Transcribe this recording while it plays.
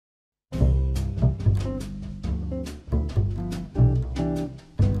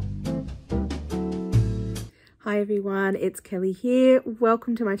Hi everyone, it's Kelly here.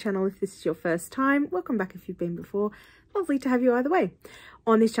 Welcome to my channel if this is your first time. Welcome back if you've been before. Lovely to have you either way.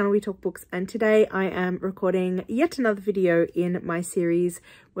 On this channel we talk books, and today I am recording yet another video in my series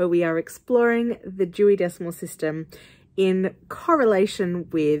where we are exploring the Dewey Decimal System in correlation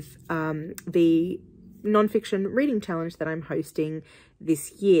with the non-fiction reading challenge that I'm hosting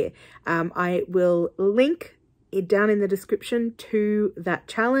this year. I will link it down in the description to that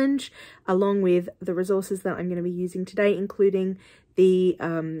challenge, along with the resources that I'm going to be using today, including the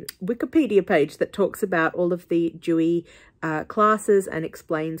Wikipedia page that talks about all of the Dewey classes and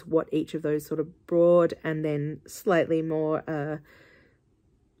explains what each of those sort of broad and then slightly more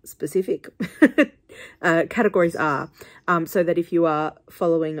specific categories are, so that if you are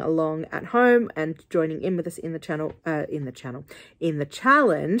following along at home and joining in with us in the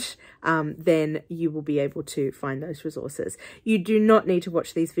challenge, then you will be able to find those resources. You do not need to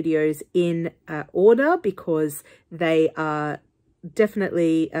watch these videos in order, because they are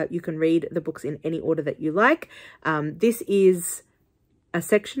definitely, you can read the books in any order that you like. This is a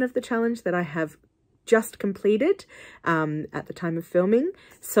section of the challenge that I have just completed at the time of filming,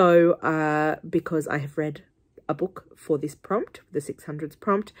 so because I have read a book for this prompt, the 600s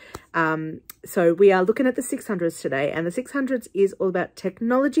prompt. So we are looking at the 600s today, and the 600s is all about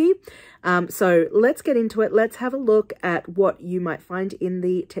technology. So let's get into it. Let's have a look at what you might find in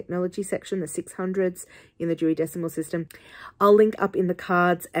the technology section, the 600s in the Dewey Decimal System. I'll link up in the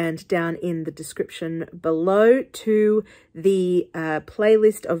cards and down in the description below to the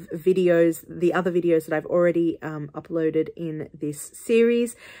playlist of videos, the other videos that I've already uploaded in this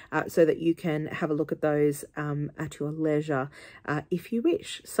series, so that you can have a look at those at your leisure if you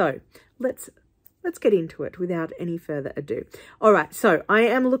wish. So let's get into it without any further ado. All right, so I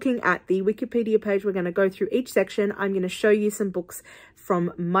am looking at the Wikipedia page. We're going to go through each section. I'm going to show you some books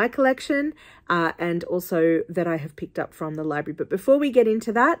from my collection and also that I have picked up from the library. But before we get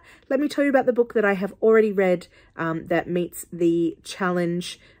into that, let me tell you about the book that I have already read that meets the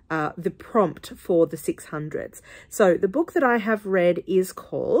challenge, the prompt for the 600s. So the book that I have read is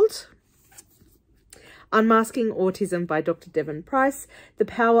called Unmasking Autism by Dr. Devon, The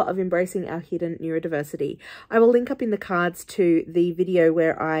Power of Embracing Our Hidden Neurodiversity. I will link up in the cards to the video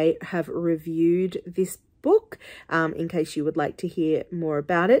where I have reviewed this book, in case you would like to hear more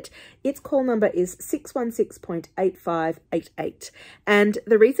about it. Its call number is 616.8588. And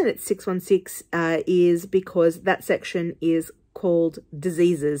the reason it's 616 is because that section is called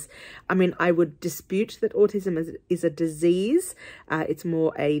diseases. I mean, I would dispute that autism is a disease. It's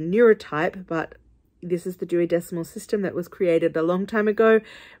more a neurotype, but this is the Dewey Decimal System that was created a long time ago.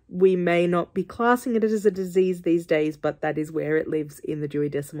 We may not be classing it as a disease these days, but that is where it lives in the Dewey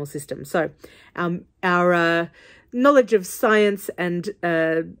Decimal System. So our knowledge of science and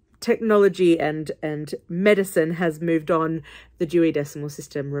technology and medicine has moved on. The Dewey Decimal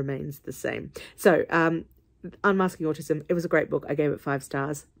System remains the same. So Unmasking Autism, it was a great book. I gave it 5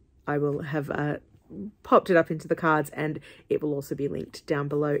 stars. I will have popped it up into the cards, and it will also be linked down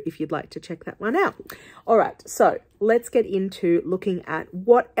below if you'd like to check that one out. All right, so let's get into looking at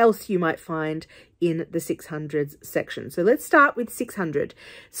what else you might find in the 600s section. So let's start with 600.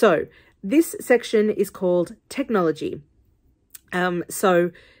 So this section is called technology.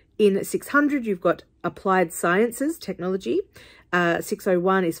 So in 600 you've got applied sciences, technology.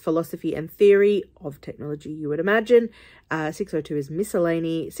 601 is philosophy and theory of technology, you would imagine. 602 is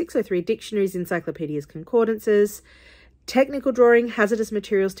miscellany. 603, dictionaries, encyclopedias, concordances. Technical drawing, hazardous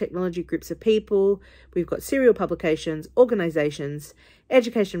materials, technology, groups of people. We've got serial publications, organizations,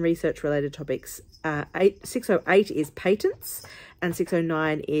 education, research related topics. 608 is patents, and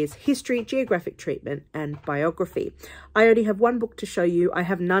 609 is history, geographic treatment, and biography. I only have one book to show you. I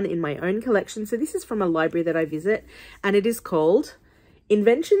have none in my own collection. So this is from a library that I visit, and it is called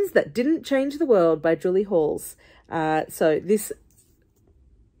Inventions That Didn't Change the World by Julie Halls. So this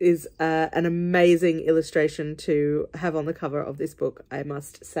is an amazing illustration to have on the cover of this book, I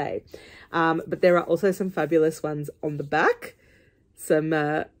must say. But there are also some fabulous ones on the back, some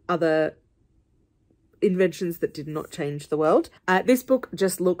other inventions that did not change the world. This book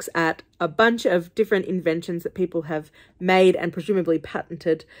just looks at a bunch of different inventions that people have made and presumably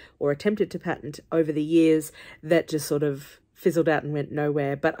patented or attempted to patent over the years that just sort of fizzled out and went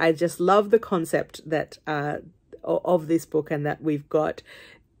nowhere. But I just love the concept that of this book, and that we've got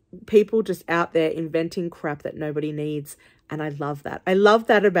people just out there inventing crap that nobody needs. And I love that. I love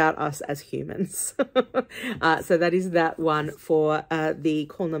that about us as humans. So that is that one for the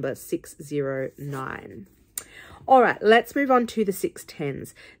call number 609. All right, let's move on to the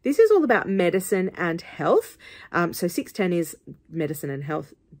 610s. This is all about medicine and health. So 610 is medicine and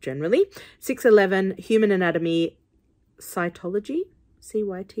health generally. 611, human anatomy, cytology,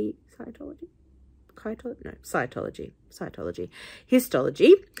 CYT, cytology. No, cytology,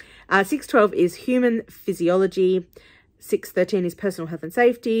 histology. 612 is human physiology. 613 is personal health and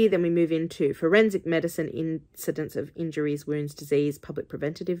safety. Then we move into forensic medicine, incidents of injuries, wounds, disease, public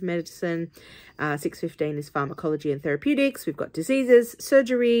preventative medicine. 615 is pharmacology and therapeutics. We've got diseases,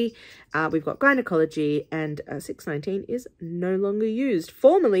 surgery. We've got gynecology. And 619 is no longer used.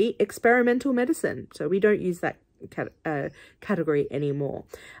 Formerly experimental medicine. So we don't use that category anymore.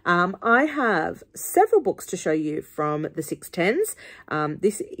 I have several books to show you from the 610s.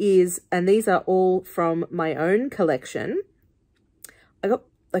 These are all from my own collection. I got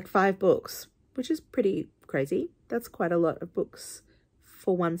like 5 books, which is pretty crazy. That's quite a lot of books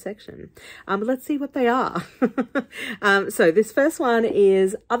for one section. But let's see what they are. So this first one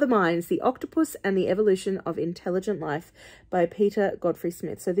is Other Minds, The Octopus and the Evolution of Intelligent Life by Peter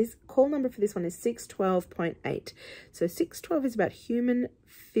Godfrey-Smith. So this call number for this one is 612.8. So 612 is about human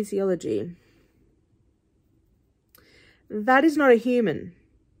physiology. That is not a human.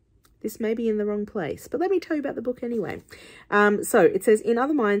 This may be in the wrong place, but let me tell you about the book anyway. So it says, in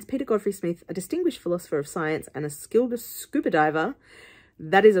Other Minds, Peter Godfrey-Smith, a distinguished philosopher of science and a skilled scuba diver,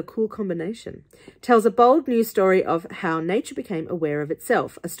 that is a cool combination, tells a bold new story of how nature became aware of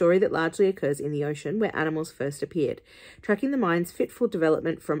itself, a story that largely occurs in the ocean where animals first appeared. Tracking the mind's fitful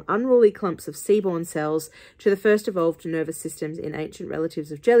development from unruly clumps of seaborne cells to the first evolved nervous systems in ancient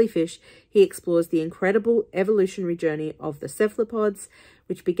relatives of jellyfish, he explores the incredible evolutionary journey of the cephalopods,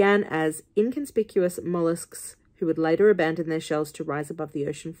 which began as inconspicuous mollusks who would later abandon their shells to rise above the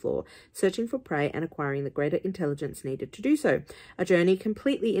ocean floor, searching for prey and acquiring the greater intelligence needed to do so, a journey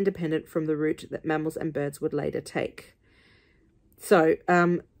completely independent from the route that mammals and birds would later take. So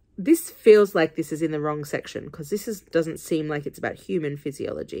this feels like this is in the wrong section, because doesn't seem like it's about human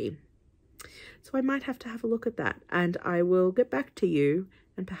physiology. So I might have to have a look at that, and I will get back to you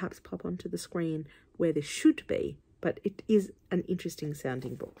and perhaps pop onto the screen where this should be. But it is an interesting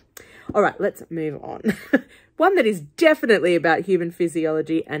sounding book. All right, let's move on. One that is definitely about human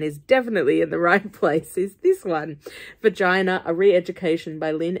physiology and is definitely in the right place is this one, Vagina, A Re-Education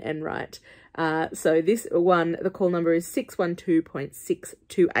by Lynn Enright. So this one, the call number is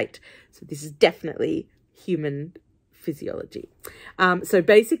 612.628. So this is definitely human physiology. So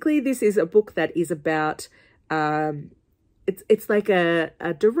basically this is a book that is about... It's like a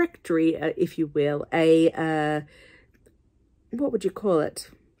directory, if you will, what would you call it?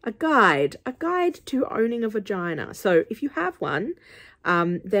 A guide to owning a vagina. So if you have one,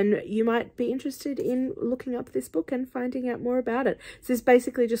 then you might be interested in looking up this book and finding out more about it. So this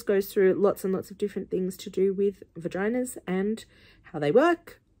basically just goes through lots and lots of different things to do with vaginas and how they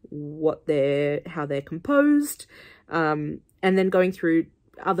work, how they're composed, and then going through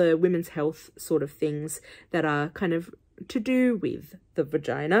other women's health sort of things that are kind of to do with the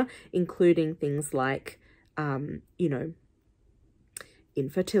vagina, including things like, you know,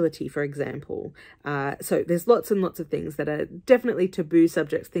 infertility, for example. So there's lots and lots of things that are definitely taboo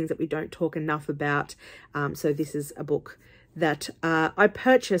subjects, things that we don't talk enough about. So this is a book that I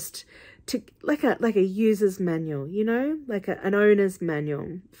purchased to like a user's manual, you know, like an owner's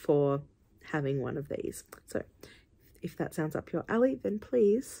manual for having one of these. So if that sounds up your alley, then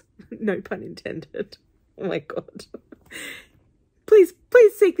please, no pun intended. Oh my God. Please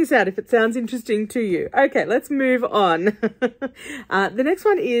seek this out if it sounds interesting to you. Okay, let's move on. The next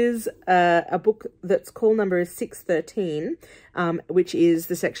one is a book that's call number is 613, which is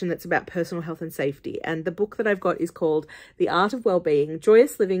the section that's about personal health and safety. And the book that I've got is called The Art of Wellbeing,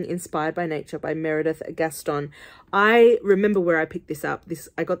 Joyous Living Inspired by Nature by Meredith Gaston. I remember where I picked this up.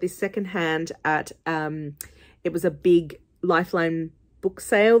 I got this secondhand at, it was a big Lifeline book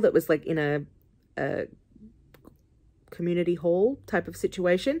sale that was like in a community hall type of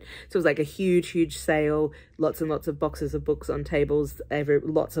situation. So it was like a huge sale, lots and lots of boxes of books on tables,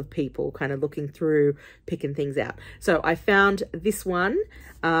 lots of people kind of looking through, picking things out. So I found this one.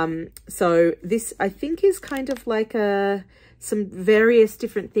 So this I think is kind of like some various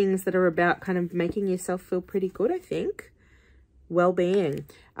different things that are about kind of making yourself feel pretty good, I think. Well-being.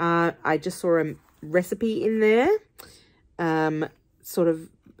 I just saw a recipe in there. Sort of,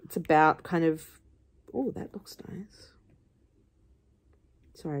 it's about kind of, oh, that looks nice.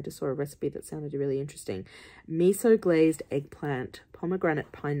 Sorry, I just saw a recipe that sounded really interesting. Miso glazed eggplant,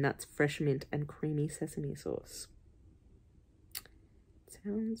 pomegranate pine nuts, fresh mint, and creamy sesame sauce.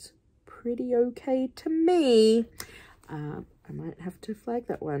 Sounds pretty okay to me. I might have to flag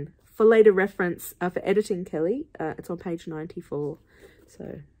that one. for later reference, for editing, Kelly. It's on page 94.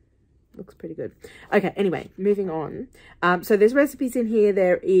 So looks pretty good. Okay, anyway, moving on. So there's recipes in here.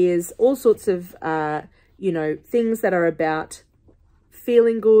 There is all sorts of, you know, things that are about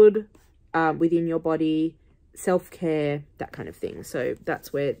feeling good within your body, self-care, that kind of thing. So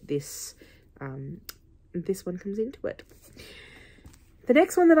that's where this one comes into it. The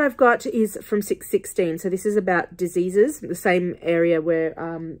next one that I've got is from 616. So this is about diseases, the same area where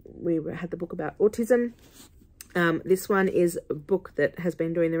we had the book about autism. This one is a book that has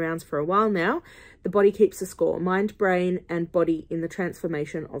been doing the rounds for a while now. The Body Keeps a Score, Mind, Brain and Body in the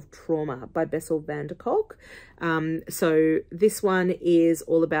Transformation of Trauma by Bessel van der Kolk. So this one is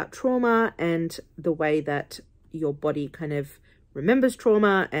all about trauma and the way that your body kind of remembers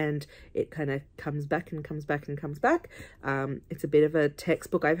trauma, and it kind of comes back and comes back and comes back. It's a bit of a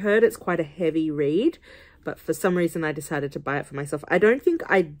textbook. I've heard it's quite a heavy read, but for some reason I decided to buy it for myself. I don't think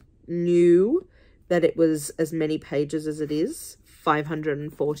I knew that it was as many pages as it is,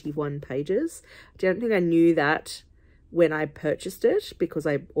 541 pages. I don't think I knew that when I purchased it because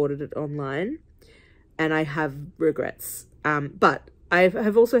I ordered it online, and I have regrets. But I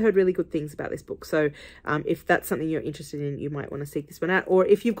have also heard really good things about this book. So if that's something you're interested in, you might want to seek this one out. Or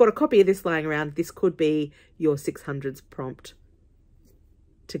if you've got a copy of this lying around, this could be your 600s prompt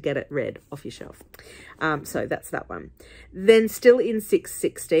to get it read off your shelf. So that's that one. Then still in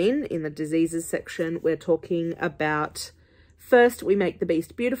 616, in the diseases section, we're talking about First We Make the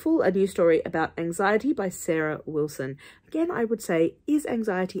Beast Beautiful, a new story about anxiety by Sarah Wilson. Again, I would say, is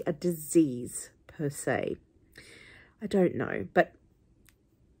anxiety a disease per se? I don't know, but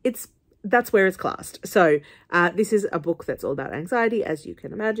that's where it's classed. So this is a book that's all about anxiety, as you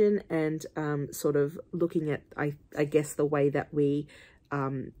can imagine, and sort of looking at, I guess, the way that we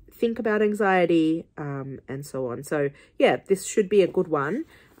think about anxiety and so on. So yeah, this should be a good one.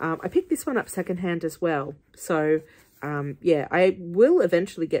 I picked this one up secondhand as well. So yeah, I will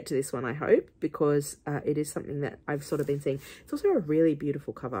eventually get to this one, I hope, because it is something that I've sort of been seeing. It's also a really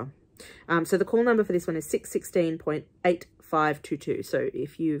beautiful cover. So the call number for this one is 616.8522. So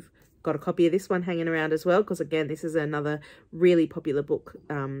if you've got a copy of this one hanging around as well, because again, this is another really popular book,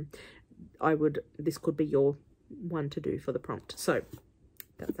 this could be your one to do for the prompt. So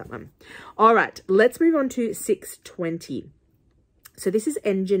that's that one. All right, let's move on to 620. So this is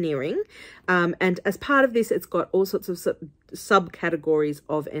engineering, and as part of this, it's got all sorts of subcategories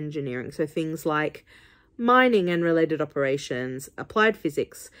of engineering. So things like mining and related operations, applied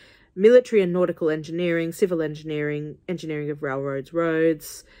physics, military and nautical engineering, civil engineering, engineering of railroads,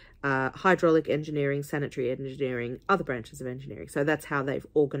 roads, hydraulic engineering, sanitary engineering, other branches of engineering. So that's how they've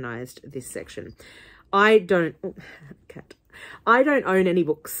organized this section. I don't own any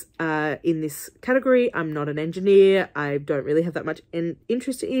books in this category. I'm not an engineer. I don't really have that much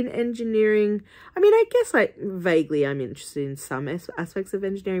interest in engineering. I mean, I guess vaguely I'm interested in some aspects of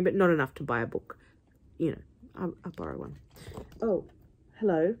engineering, but not enough to buy a book. You know, I'll borrow one. Oh,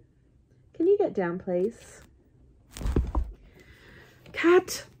 hello. Can you get down, please?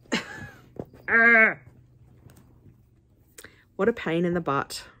 Cat. What a pain in the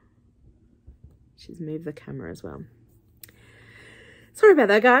butt. She's moved the camera as well. Sorry about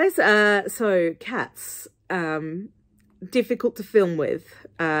that, guys. So cats, difficult to film with.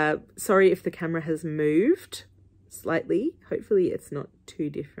 Sorry if the camera has moved slightly. Hopefully it's not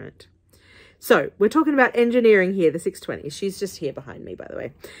too different. So we're talking about engineering here, the 620. She's just here behind me, by the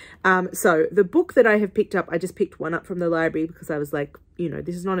way. So the book that I have picked up, I just picked one up from the library because I was like, you know,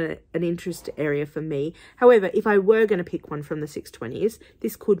 this is not an interest area for me. However, if I were going to pick one from the 620s,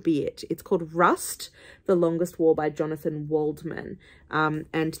 this could be it. It's called Rust, The Longest War by Jonathan Waldman.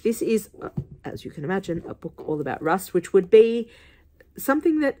 And this is, as you can imagine, a book all about rust, which would be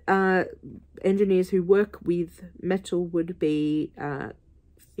something that engineers who work with metal would be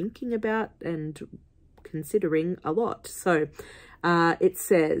thinking about and considering a lot. So it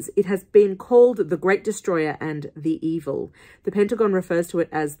says, it has been called the Great Destroyer and the Evil. The Pentagon refers to it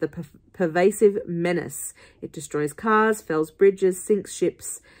as the pervasive menace. It destroys cars, fells bridges, sinks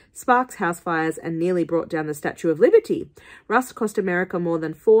ships, sparks house fires, and nearly brought down the Statue of Liberty. Rust cost America more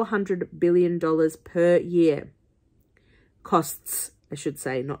than $400 billion per year. Costs, I should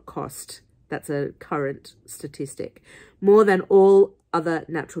say, not cost. That's a current statistic. More than all other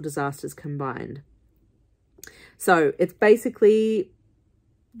natural disasters combined. So it's basically,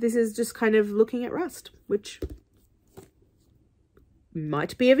 this is just kind of looking at rust, which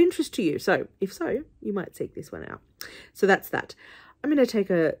might be of interest to you. So if so, you might seek this one out. So that's that. I'm going to take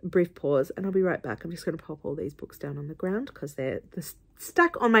a brief pause and I'll be right back. I'm just going to pop all these books down on the ground because the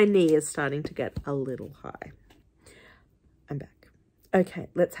stack on my knee is starting to get a little high. I'm back. Okay,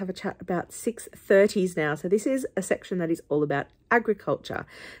 let's have a chat about 630s now. So this is a section that is all about agriculture.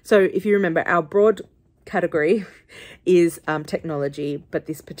 So if you remember, our broad category is technology, but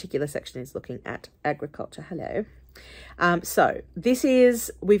this particular section is looking at agriculture. Hello. So this is,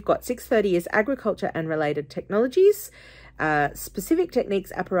 we've got 630 is agriculture and related technologies, specific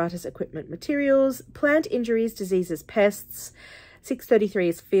techniques, apparatus, equipment, materials, plant injuries, diseases, pests. 633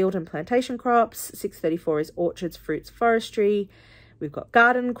 is field and plantation crops. 634 is orchards, fruits, forestry. We've got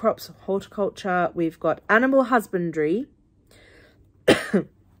garden, crops, horticulture. We've got animal husbandry.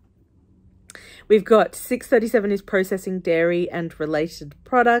 We've got 637 is processing dairy and related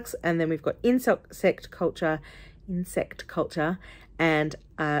products. And then we've got insect culture, and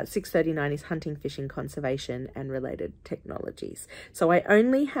 639 is hunting, fishing, conservation and related technologies. So I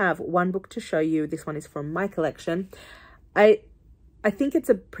only have one book to show you. This one is from my collection. I think it's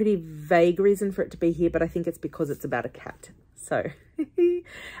a pretty vague reason for it to be here, but I think it's because it's about a cat. So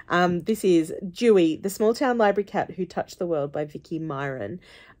this is Dewey, the small town library cat who touched the world by Vicky Myron.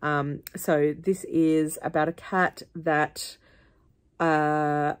 So this is about a cat that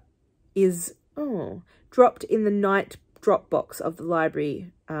is dropped in the night drop box of the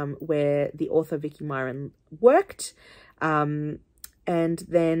library where the author Vicky Myron worked. And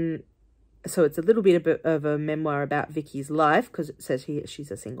then, so it's a little bit of a memoir about Vicky's life, because it says here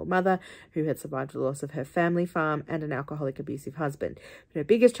she's a single mother who had survived the loss of her family farm and an alcoholic abusive husband. But her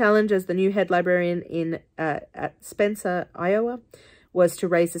biggest challenge as the new head librarian at Spencer, Iowa, was to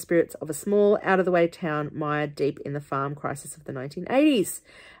raise the spirits of a small, out-of-the-way town mired deep in the farm crisis of the 1980s.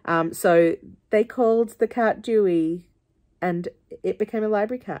 So they called the cat Dewey, and it became a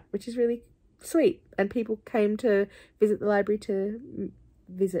library cat, which is really sweet. And people came to visit the library to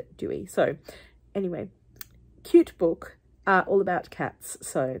visit Dewey. So anyway, cute book, all about cats.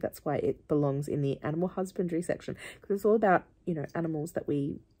 So that's why it belongs in the animal husbandry section, because it's all about, you know, animals that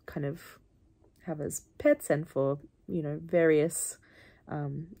we kind of have as pets, and for, you know, various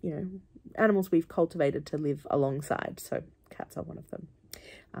you know, animals we've cultivated to live alongside. So cats are one of them.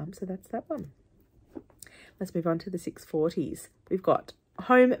 So that's that one. Let's move on to the 640s. We've got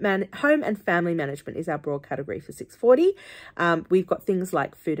home and family management is our broad category for 640. We've got things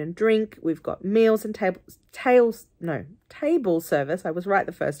like food and drink. We've got meals and table service. I was right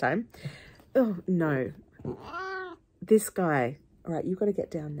the first time. Oh no, this guy. All right, you've got to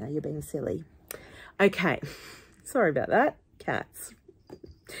get down now. You're being silly. Okay, sorry about that. Cats.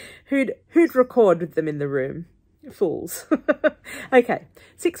 Who'd record with them in the room? Fools. Okay,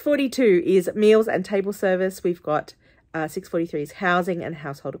 642 is meals and table service. We've got 643 is housing and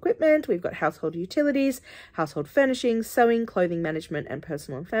household equipment. We've got household utilities, household furnishings, sewing, clothing management, and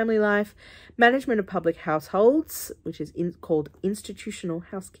personal and family life. Management of public households, which is called institutional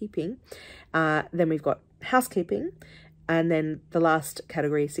housekeeping. Then we've got housekeeping. And then the last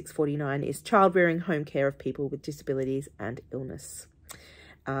category, 649, is child rearing, home care of people with disabilities and illness.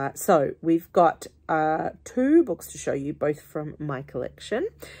 So we've got 2 books to show you, both from my collection.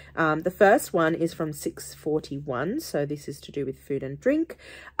 The first one is from 641. So this is to do with food and drink.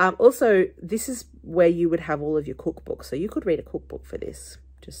 Also, this is where you would have all of your cookbooks. So you could read a cookbook for this,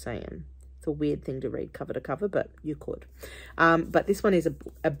 just saying. It's a weird thing to read cover to cover, but you could. But this one is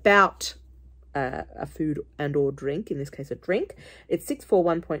about a food and or drink, in this case a drink. It's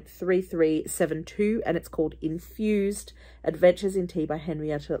 641.3372 and it's called Infused Adventures in Tea by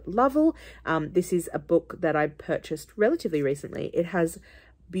Henrietta Lovell. This is a book that I purchased relatively recently. It has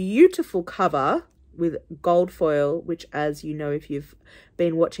beautiful cover with gold foil, which, as you know if you've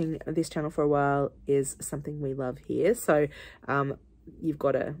been watching this channel for a while, is something we love here. So you've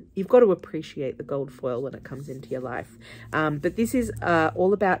got to appreciate the gold foil when it comes into your life. But this is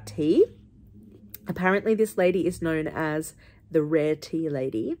all about tea. Apparently this lady is known as the Rare Tea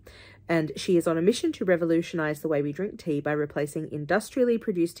Lady, and she is on a mission to revolutionize the way we drink tea by replacing industrially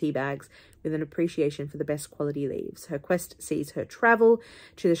produced tea bags with an appreciation for the best quality leaves. Her quest sees her travel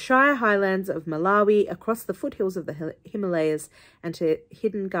to the Shire Highlands of Malawi, across the foothills of the Himalayas, and to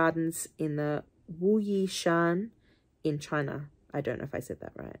hidden gardens in the Wuyishan in China. I don't know if I said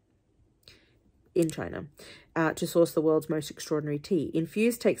that right. In China, to source the world's most extraordinary tea.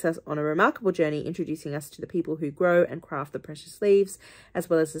 Infused takes us on a remarkable journey, introducing us to the people who grow and craft the precious leaves, as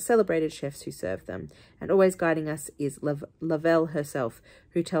well as the celebrated chefs who serve them. And always guiding us is Lavelle herself,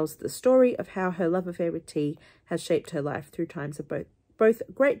 who tells the story of how her love affair with tea has shaped her life through times of both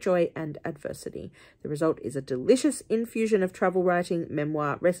great joy and adversity. The result is a delicious infusion of travel writing,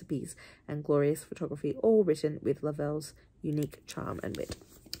 memoir, recipes, and glorious photography, all written with Lavelle's unique charm and wit.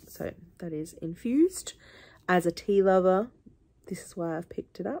 So that is Infused. As a tea lover, this is why I've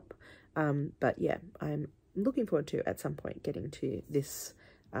picked it up. But yeah, I'm looking forward to at some point getting to this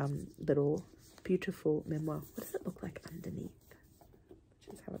little beautiful memoir. What does it look like underneath?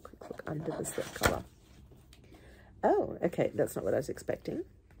 Let's have a quick look under the slip cover. Oh, okay, that's not what I was expecting.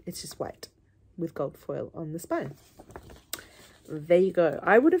 It's just white with gold foil on the spine. There you go.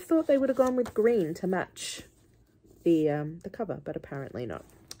 I would have thought they would have gone with green to match the cover, but apparently not.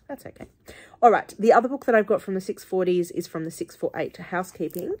 That's okay. All right, the other book that I've got from the 640s is from the 648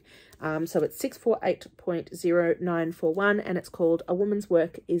 Housekeeping. So it's 648.0941, and it's called A Woman's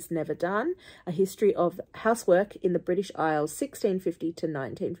Work is Never Done, A History of Housework in the British Isles, 1650 to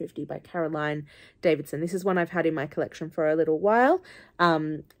 1950 by Caroline Davidson. This is one I've had in my collection for a little while,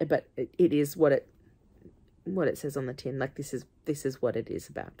 but it is what it says on the tin. Like, this is what it is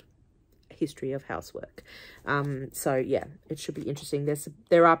about. History of housework. So yeah, it should be interesting.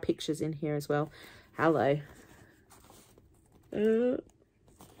 There are pictures in here as well. Hello.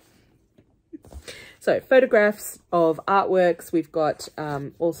 So photographs of artworks. We've got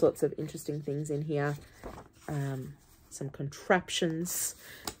all sorts of interesting things in here. Some contraptions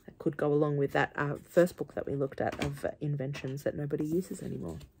that could go along with that first book that we looked at of Inventions that nobody uses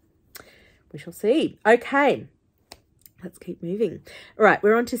anymore. We shall see. Okay. Let's keep moving. All right,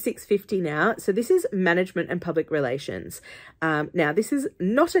 we're on to 650 now. So this is management and public relations. Now, this is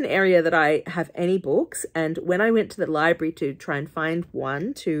not an area that I have any books. And when I went to the library to try and find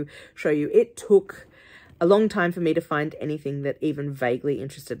one to show you, it took a long time for me to find anything that even vaguely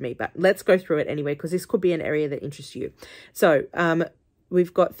interested me. But let's go through it anyway, because this could be an area that interests you. So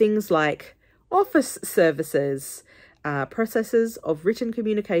we've got things like office services, processes of written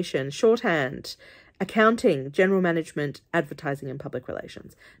communication, shorthand, accounting, general management, advertising, and public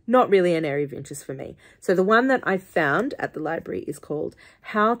relations. Not really an area of interest for me. So the one that I found at the library is called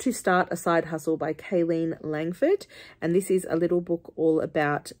How to Start a Side Hustle by Kayleen Langford. And this is a little book all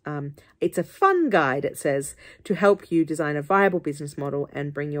about, it's a fun guide, it says, to help you design a viable business model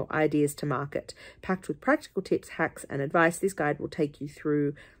and bring your ideas to market. Packed with practical tips, hacks, and advice, this guide will take you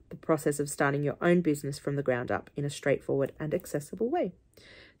through the process of starting your own business from the ground up in a straightforward and accessible way.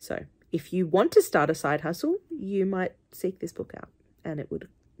 So if you want to start a side hustle, you might seek this book out and it would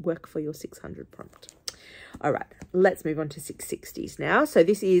work for your 600 prompt. All right, let's move on to 660s now. So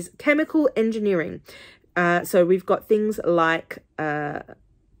this is chemical engineering. So we've got things like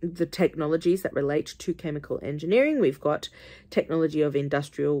the technologies that relate to chemical engineering. We've got technology of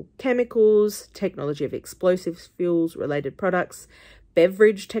industrial chemicals, technology of explosives, fuels, related products,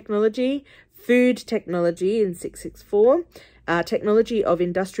 beverage technology, food technology in 664, technology of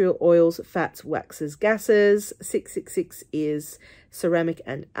industrial oils, fats, waxes, gases. 666 is ceramic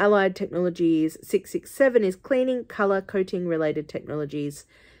and allied technologies. 667 is cleaning, color, coating related technologies.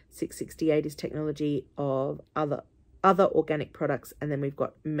 668 is technology of other organic products, and then we've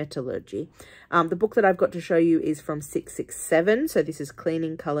got metallurgy. The book that I've got to show you is from 667, so this is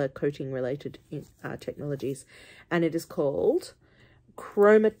cleaning, color, coating related technologies, and it is called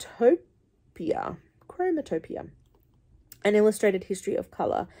Chromatopia, An Illustrated History of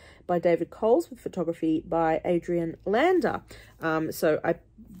Colour by David Coles, with photography by Adrian Lander. So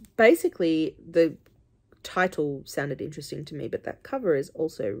basically the title sounded interesting to me, but that cover is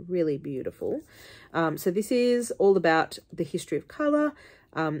also really beautiful. So this is all about the history of colour,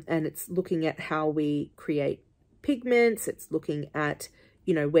 and it's looking at how we create pigments. It's looking at,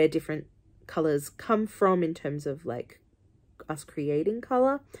 you know, where different colours come from in terms of like us creating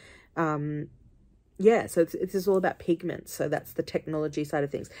colour. Yeah, so it's all about pigments. So that's the technology side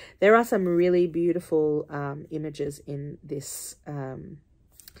of things. There are some really beautiful images in this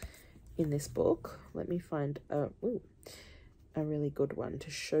book. Let me find a really good one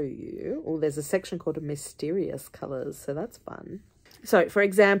to show you. Oh, there's a section called Mysterious Colours, so that's fun. So, for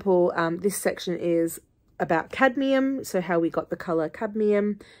example, this section is about cadmium, so how we got the colour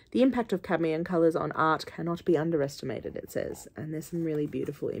cadmium. The impact of cadmium colours on art cannot be underestimated, it says. And there's some really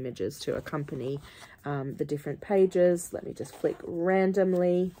beautiful images to accompany the different pages. Let me just flick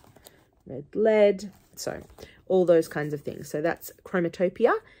randomly. Red lead. So all those kinds of things. So that's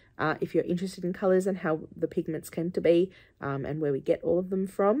Chromatopia. If you're interested in colours and how the pigments came to be and where we get all of them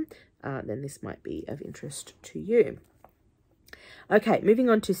from, then this might be of interest to you. Okay, moving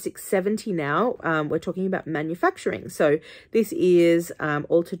on to 670 now. We're talking about manufacturing. So this is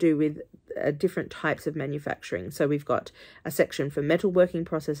all to do with different types of manufacturing. So we've got a section for metalworking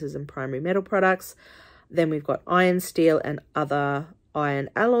processes and primary metal products. Then we've got iron, steel, and other iron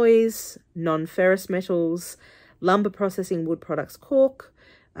alloys, non-ferrous metals, lumber processing, wood products, cork.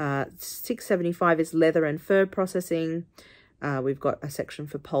 675 is leather and fur processing. We've got a section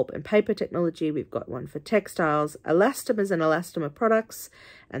for pulp and paper technology. We've got one for textiles, elastomers and elastomer products,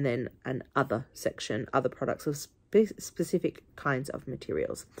 and then an other section, other products of specific kinds of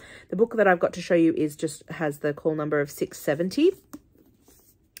materials. The book that I've got to show you has the call number of 670.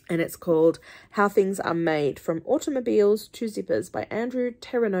 And it's called How Things Are Made, From Automobiles to Zippers by Andrew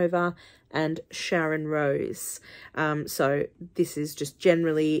Terranova and Sharon Rose. So this is just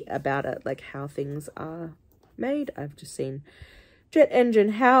generally about it, like how things are made. I've just seen jet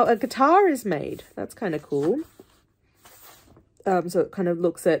engine, how a guitar is made. That's kind of cool. So it kind of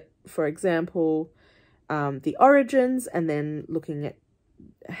looks at, for example, the origins, and then looking at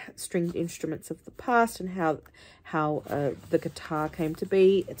stringed instruments of the past and how the guitar came to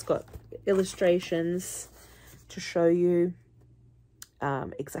be. It's got illustrations to show you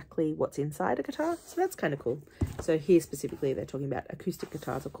exactly what's inside a guitar, so that's kind of cool. So here specifically they're talking about acoustic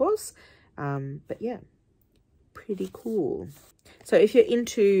guitars, of course, but yeah, pretty cool. So if you're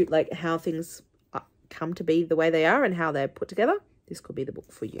into like how things come to be the way they are and how they're put together, this could be the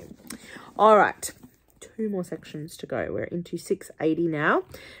book for you. All right, 2 more sections to go. We're into 680 now.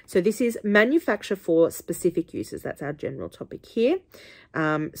 So this is manufacture for specific uses. That's our general topic here.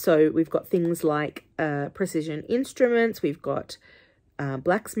 So we've got things like precision instruments. We've got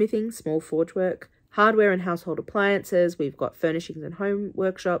blacksmithing, small forge work, hardware and household appliances. We've got furnishings and home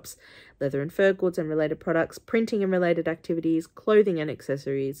workshops, leather and fur goods and related products, printing and related activities, clothing and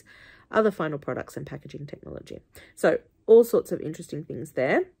accessories, other final products, and packaging technology. So all sorts of interesting things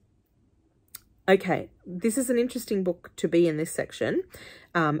there. Okay, this is an interesting book to be in this section,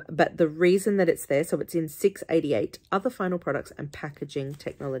 but the reason that it's there, so it's in 688, other final products and packaging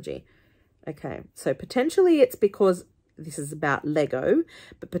technology. Okay, so potentially it's because this is about Lego,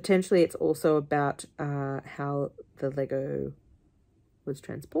 but potentially it's also about how the Lego was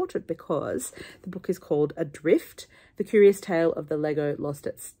transported, because the book is called Adrift, The Curious Tale of the Lego Lost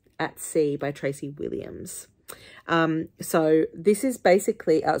at Sea by Tracy Williams. So this is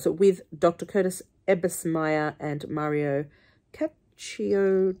basically so with Dr. Curtis Ebersmeyer and Mario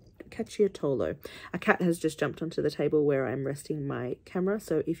Cacciatolo. A cat has just jumped onto the table where I'm resting my camera,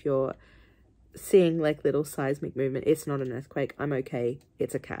 so if you're seeing like little seismic movement, it's not an earthquake. I'm okay.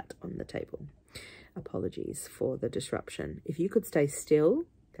 It's a cat on the table. Apologies for the disruption. If you could stay still,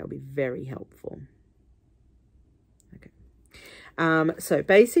 that would be very helpful. Okay. So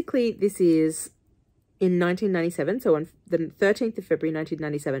basically this is in 1997, so on the 13th of February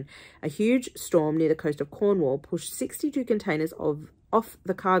 1997, a huge storm near the coast of Cornwall pushed 62 containers off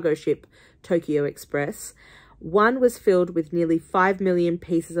the cargo ship Tokyo Express. One was filled with nearly 5 million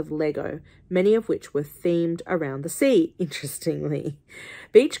pieces of Lego, many of which were themed around the sea, interestingly.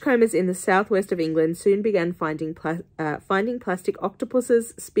 Beachcombers in the southwest of England soon began finding plastic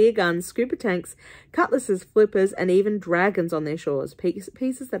octopuses, spear guns, scuba tanks, cutlasses, flippers, and even dragons on their shores,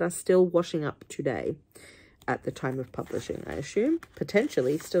 pieces that are still washing up today at the time of publishing, I assume.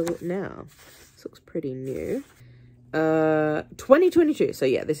 Potentially still now. This looks pretty new. 2022, so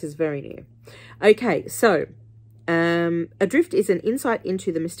yeah, this is very new. Okay, so Adrift is an insight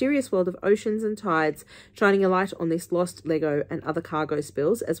into the mysterious world of oceans and tides, shining a light on this lost Lego and other cargo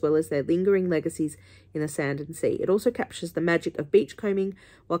spills, as well as their lingering legacies in the sand and sea. It also captures the magic of beachcombing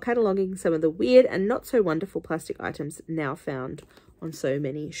while cataloguing some of the weird and not so wonderful plastic items now found on so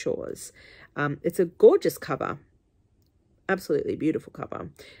many shores. It's a gorgeous cover, absolutely beautiful cover,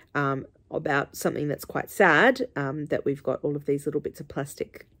 about something that's quite sad, that we've got all of these little bits of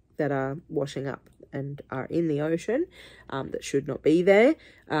plastic that are washing up and are in the ocean, that should not be there.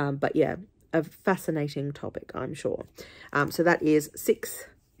 But yeah, a fascinating topic, I'm sure. So that is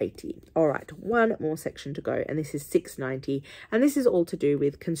 680. All right, one more section to go, and this is 690, and this is all to do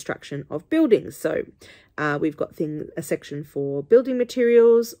with construction of buildings. So we've got a section for building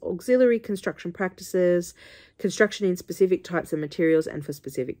materials, auxiliary construction practices, construction in specific types of materials and for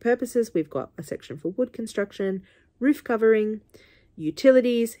specific purposes. We've got a section for wood construction, roof covering,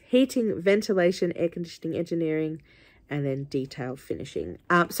 utilities, heating, ventilation, air conditioning, engineering, and then detail finishing.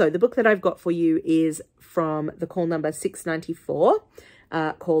 So the book that I've got for you is from the call number 694,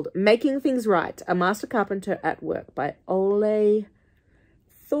 called Making Things Right, A Master Carpenter at Work by Ole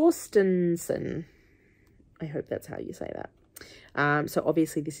Thorstensen. I hope that's how you say that. So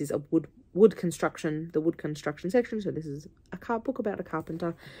obviously this is a wood construction, the wood construction section. So this is a book about a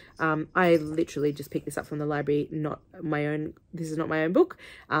carpenter. I literally just picked this up from the library, not my own. This is not my own book,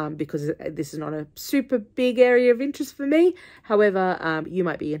 because this is not a super big area of interest for me. However, you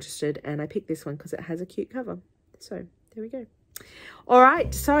might be interested, and I picked this one because it has a cute cover. So there we go. All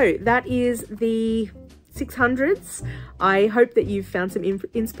right, so that is the 600s. I hope that you've found some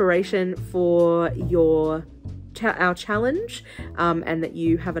inspiration for your our challenge, and that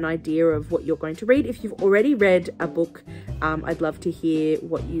you have an idea of what you're going to read. If you've already read a book, I'd love to hear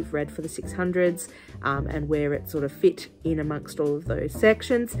what you've read for the 600s, and where it sort of fit in amongst all of those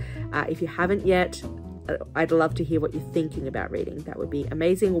sections. If you haven't yet, I'd love to hear what you're thinking about reading. That would be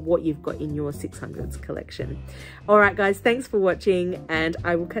amazing, or what you've got in your 600s collection. All right, guys, thanks for watching, and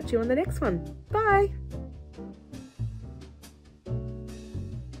I will catch you on the next one. Bye.